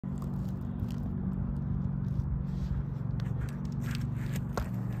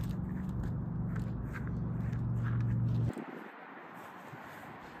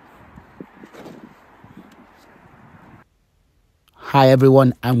Hi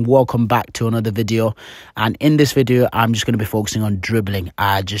everyone, and welcome back to another video. And in this video I'm just going to be focusing on dribbling,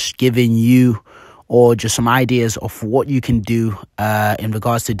 just giving you or just some ideas of what you can do in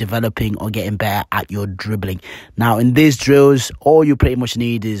regards to developing or getting better at your dribbling. Now in these drills, all you pretty much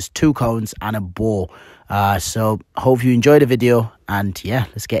need is 2 cones and a ball. So hope you enjoy the video, and yeah,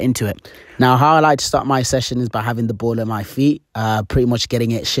 let's get into it. Now, how I like to start my session is by having the ball at my feet, pretty much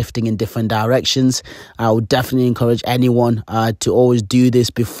getting it shifting in different directions. I would definitely encourage anyone to always do this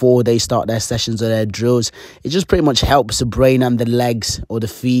before they start their sessions or their drills. It just pretty much helps the brain and the legs or the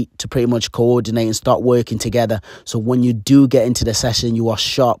feet to pretty much coordinate and start working together. So when you do get into the session, you are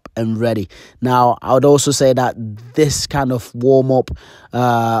sharp and ready. Now, I would also say that this kind of warm-up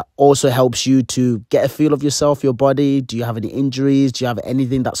also helps you to get a feel of yourself, your body. Do you have any injuries? Do you have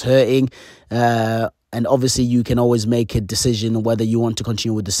anything that's hurting? And obviously you can always make a decision whether you want to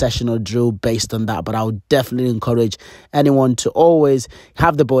continue with the session or drill based on that. But I would definitely encourage anyone to always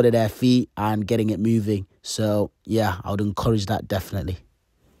have the ball at their feet and getting it moving. So yeah, I would encourage that definitely.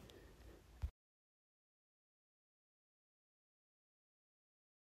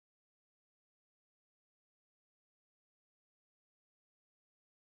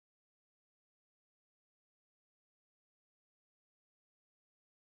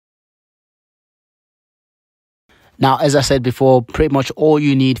 Now, as I said before, pretty much all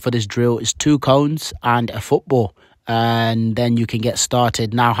you need for this drill is 2 cones and a football, and then you can get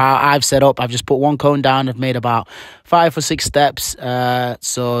started. Now, how I've set up, I've just put 1 cone down. I've made about 5 or 6 steps,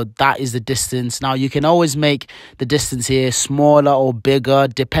 so that is the distance. Now, you can always make the distance here smaller or bigger,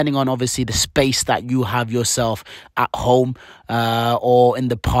 depending on obviously the space that you have yourself at home or in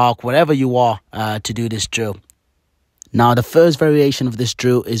the park, wherever you are to do this drill. Now, the first variation of this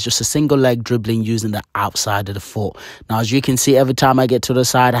drill is just a single leg dribbling using the outside of the foot. Now, as you can see, every time I get to the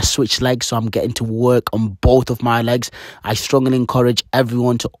side, I switch legs, so I'm getting to work on both of my legs. I strongly encourage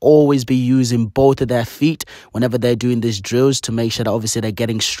everyone to always be using both of their feet whenever they're doing these drills to make sure that obviously they're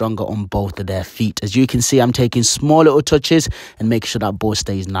getting stronger on both of their feet. As you can see, I'm taking small little touches and making sure that ball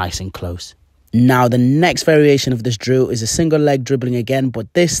stays nice and close. Now, the next variation of this drill is a single leg dribbling again,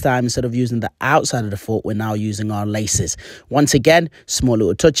 but this time, instead of using the outside of the foot, we're now using our laces. Once again, small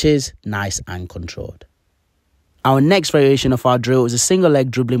little touches, nice and controlled. Our next variation of our drill is a single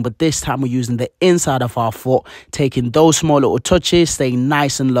leg dribbling, but this time we're using the inside of our foot, taking those small little touches, staying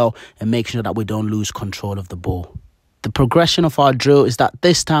nice and low, and making sure that we don't lose control of the ball. The progression of our drill is that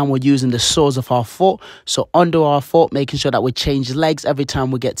this time we're using the soles of our foot. So under our foot, making sure that we change legs every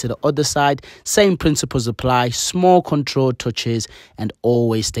time we get to the other side. Same principles apply, small controlled touches, and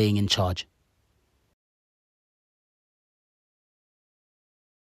always staying in charge.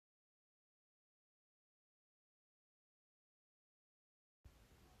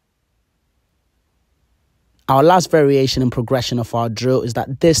 Our last variation and progression of our drill is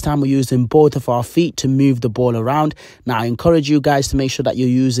that this time we're using both of our feet to move the ball around. Now, I encourage you guys to make sure that you're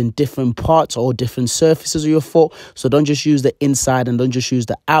using different parts or different surfaces of your foot. So don't just use the inside and don't just use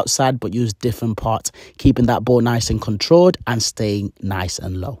the outside, but use different parts, keeping that ball nice and controlled and staying nice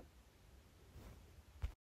and low.